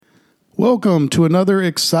Welcome to another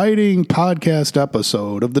exciting podcast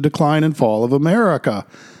episode of The Decline and Fall of America.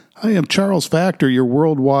 I am Charles Factor, your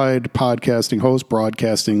worldwide podcasting host,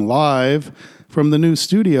 broadcasting live from the new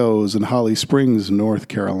studios in Holly Springs, North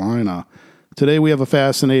Carolina. Today we have a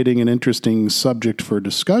fascinating and interesting subject for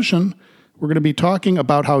discussion. We're going to be talking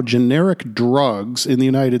about how generic drugs in the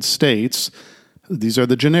United States, these are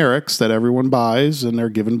the generics that everyone buys and they're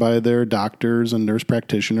given by their doctors and nurse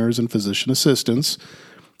practitioners and physician assistants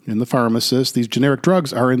and the pharmacists. These generic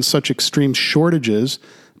drugs are in such extreme shortages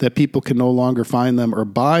that people can no longer find them or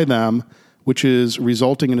buy them, which is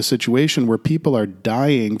resulting in a situation where people are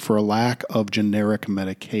dying for a lack of generic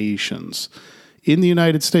medications. In the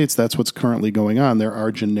United States, that's what's currently going on. There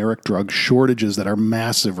are generic drug shortages that are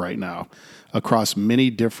massive right now across many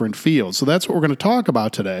different fields. So that's what we're going to talk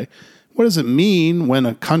about today. What does it mean when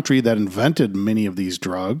a country that invented many of these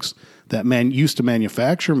drugs, that used to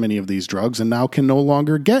manufacture many of these drugs, and now can no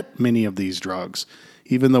longer get many of these drugs,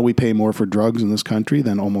 even though we pay more for drugs in this country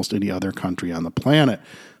than almost any other country on the planet?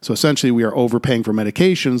 So essentially, we are overpaying for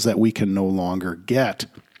medications that we can no longer get.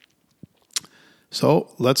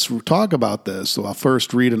 So let's talk about this. So I'll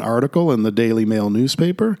first read an article in the Daily Mail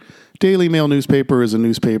newspaper. Daily Mail newspaper is a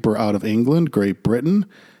newspaper out of England, Great Britain.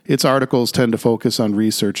 Its articles tend to focus on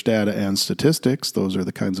research, data, and statistics. Those are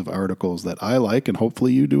the kinds of articles that I like, and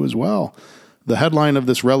hopefully you do as well. The headline of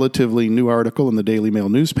this relatively new article in the Daily Mail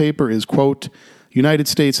newspaper is, quote, United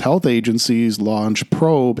States health agencies launch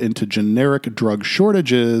probe into generic drug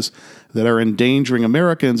shortages that are endangering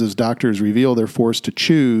Americans as doctors reveal they're forced to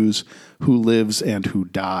choose who lives and who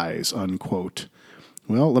dies, unquote.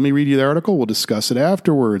 Well, let me read you the article. We'll discuss it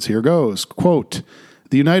afterwards. Here goes. Quote,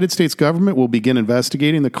 the United States government will begin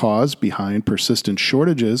investigating the cause behind persistent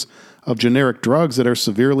shortages of generic drugs that are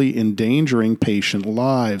severely endangering patient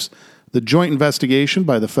lives. The joint investigation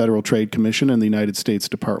by the Federal Trade Commission and the United States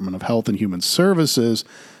Department of Health and Human Services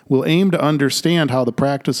will aim to understand how the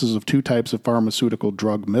practices of two types of pharmaceutical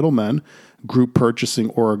drug middlemen, group purchasing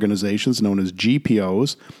organizations known as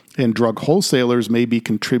GPOs, and drug wholesalers may be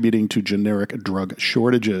contributing to generic drug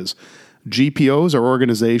shortages. GPOs are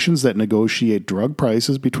organizations that negotiate drug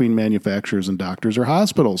prices between manufacturers and doctors or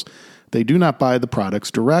hospitals. They do not buy the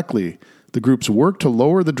products directly. The groups work to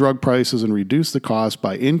lower the drug prices and reduce the cost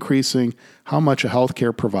by increasing how much a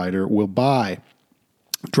healthcare provider will buy.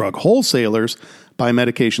 Drug wholesalers buy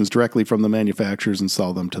medications directly from the manufacturers and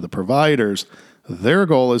sell them to the providers. Their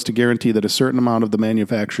goal is to guarantee that a certain amount of the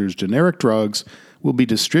manufacturer's generic drugs will be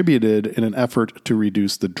distributed in an effort to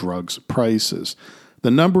reduce the drugs' prices.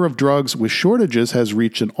 The number of drugs with shortages has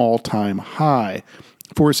reached an all-time high,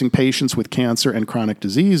 forcing patients with cancer and chronic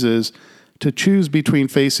diseases to choose between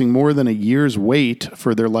facing more than a year's wait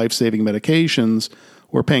for their life-saving medications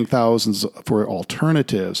or paying thousands for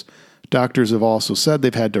alternatives. Doctors have also said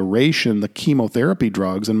they've had to ration the chemotherapy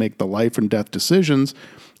drugs and make the life and death decisions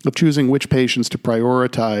of choosing which patients to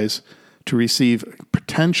prioritize to receive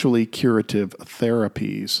potentially curative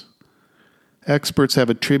therapies. Experts have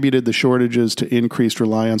attributed the shortages to increased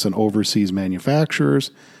reliance on overseas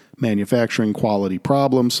manufacturers, manufacturing quality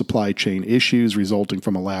problems, supply chain issues resulting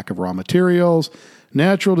from a lack of raw materials,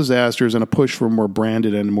 natural disasters, and a push for more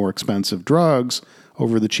branded and more expensive drugs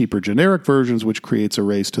over the cheaper generic versions, which creates a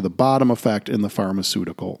race to the bottom effect in the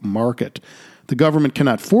pharmaceutical market. The government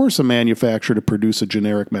cannot force a manufacturer to produce a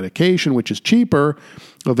generic medication, which is cheaper,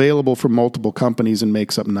 available from multiple companies, and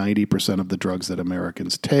makes up 90% of the drugs that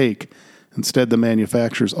Americans take. Instead, the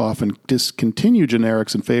manufacturers often discontinue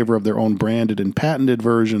generics in favor of their own branded and patented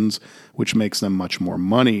versions, which makes them much more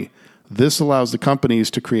money. This allows the companies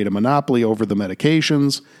to create a monopoly over the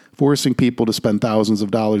medications, forcing people to spend thousands of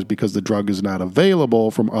dollars because the drug is not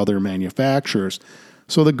available from other manufacturers.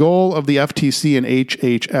 So the goal of the FTC and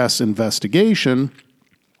HHS investigation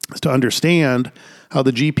is to understand how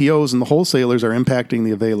the GPOs and the wholesalers are impacting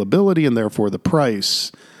the availability and therefore the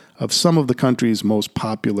price of some of the country's most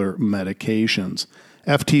popular medications.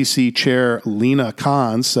 FTC Chair Lina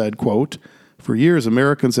Khan said, quote, for years,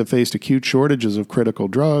 Americans have faced acute shortages of critical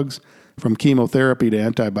drugs, from chemotherapy to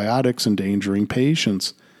antibiotics, endangering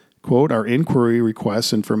patients. Quote, our inquiry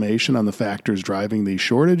requests information on the factors driving these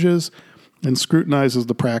shortages and scrutinizes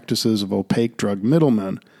the practices of opaque drug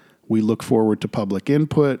middlemen. We look forward to public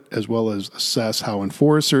input as well as assess how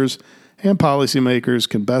enforcers and policymakers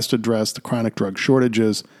can best address the chronic drug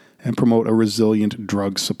shortages and promote a resilient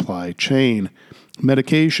drug supply chain.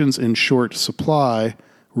 Medications in short supply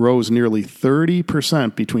rose nearly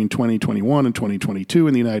 30% between 2021 and 2022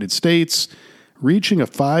 in the United States, reaching a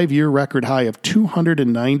 5-year record high of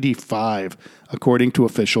 295, according to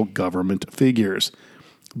official government figures.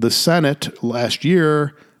 The Senate last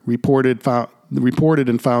year reported reported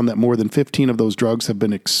and found that more than 15 of those drugs have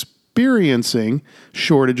been experiencing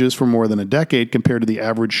shortages for more than a decade compared to the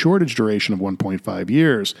average shortage duration of 1.5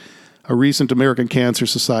 years. A recent American Cancer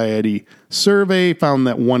Society survey found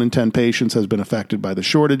that 1 in 10 patients has been affected by the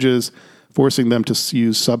shortages, forcing them to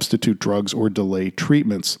use substitute drugs or delay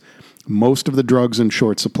treatments. Most of the drugs in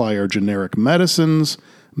short supply are generic medicines,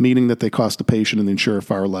 meaning that they cost the patient and the insurer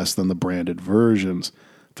far less than the branded versions.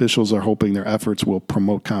 Officials are hoping their efforts will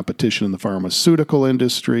promote competition in the pharmaceutical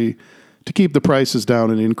industry to keep the prices down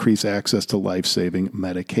and increase access to life-saving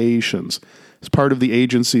medications. As part of the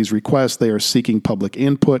agency's request, they are seeking public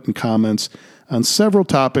input and comments on several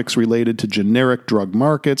topics related to generic drug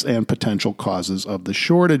markets and potential causes of the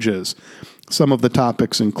shortages. Some of the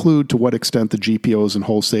topics include to what extent the GPOs and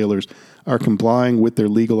wholesalers are complying with their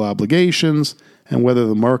legal obligations and whether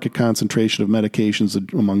the market concentration of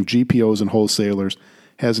medications among GPOs and wholesalers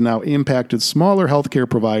has now impacted smaller healthcare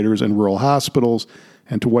providers and rural hospitals,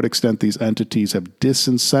 and to what extent these entities have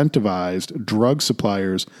disincentivized drug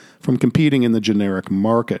suppliers from competing in the generic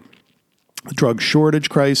market. The drug shortage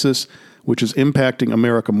crisis, which is impacting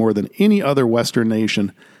America more than any other Western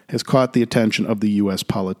nation, has caught the attention of the U.S.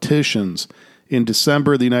 politicians. In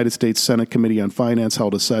December, the United States Senate Committee on Finance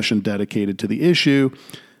held a session dedicated to the issue,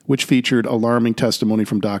 which featured alarming testimony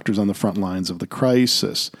from doctors on the front lines of the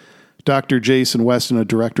crisis. Dr. Jason Weston, a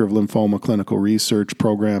director of lymphoma clinical research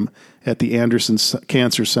program at the Anderson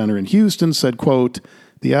Cancer Center in Houston, said, quote,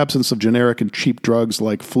 "The absence of generic and cheap drugs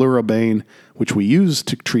like fluorobane, which we use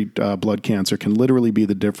to treat blood cancer, can literally be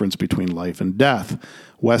the difference between life and death."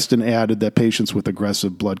 Weston added that patients with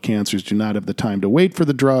aggressive blood cancers do not have the time to wait for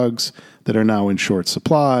the drugs that are now in short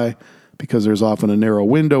supply because there's often a narrow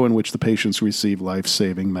window in which the patients receive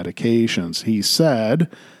life-saving medications. He said,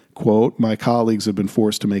 quote, "My colleagues have been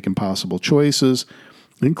forced to make impossible choices,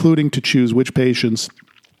 including to choose which patients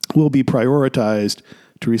will be prioritized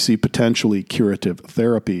to receive potentially curative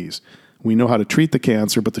therapies. We know how to treat the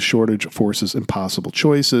cancer, but the shortage forces impossible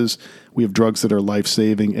choices. We have drugs that are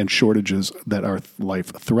life-saving and shortages that are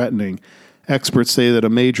life-threatening. Experts say that a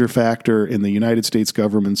major factor in the United States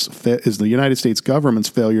government's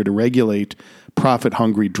failure to regulate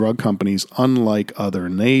profit-hungry drug companies, unlike other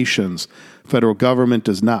nations. Federal government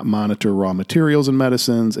does not monitor raw materials in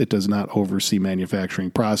medicines. It does not oversee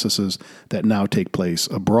manufacturing processes that now take place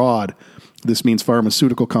abroad. This means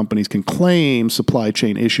pharmaceutical companies can claim supply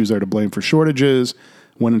chain issues are to blame for shortages,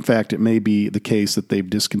 when in fact it may be the case that they've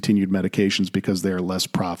discontinued medications because they are less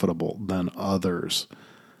profitable than others."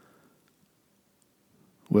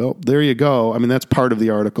 Well, there you go. I mean, that's part of the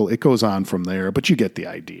article. It goes on from there, but you get the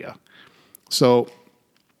idea. So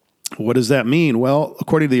what does that mean? Well,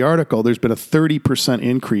 according to the article, there's been a 30%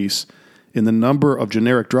 increase in the number of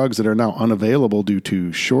generic drugs that are now unavailable due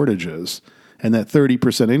to shortages. And that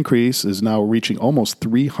 30% increase is now reaching almost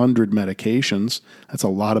 300 medications. That's a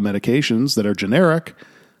lot of medications that are generic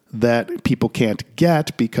that people can't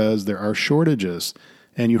get because there are shortages.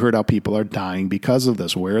 And you heard how people are dying because of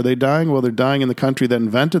this. Where are they dying? Well, they're dying in the country that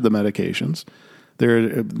invented the medications.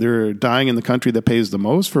 They're dying in the country that pays the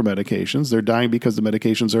most for medications. They're dying because the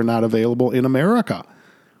medications are not available in America.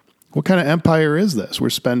 What kind of empire is this?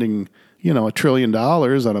 We're spending, $1 trillion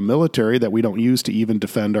on a military that we don't use to even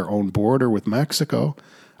defend our own border with Mexico.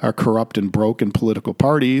 Our corrupt and broken political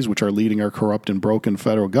parties, which are leading our corrupt and broken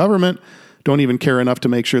federal government, don't even care enough to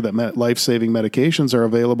make sure that life-saving medications are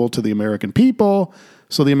available to the American people.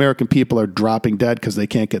 So the American people are dropping dead because they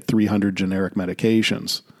can't get 300 generic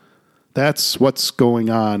medications. That's what's going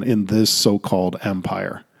on in this so-called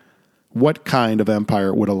empire. What kind of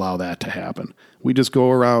empire would allow that to happen? We just go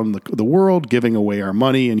around the world giving away our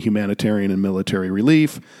money in humanitarian and military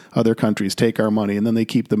relief. Other countries take our money, and then they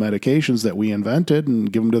keep the medications that we invented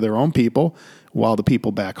and give them to their own people, while the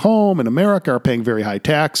people back home in America are paying very high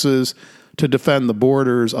taxes to defend the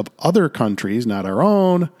borders of other countries, not our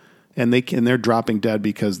own, and they're dropping dead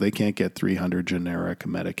because they can't get 300 generic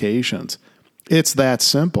medications. It's that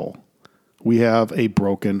simple. We have a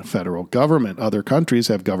broken federal government. Other countries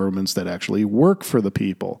have governments that actually work for the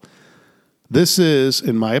people. This is,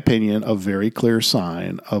 in my opinion, a very clear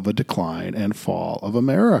sign of a decline and fall of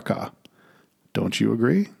America. Don't you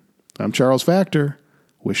agree? I'm Charles Factor,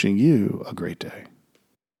 wishing you a great day.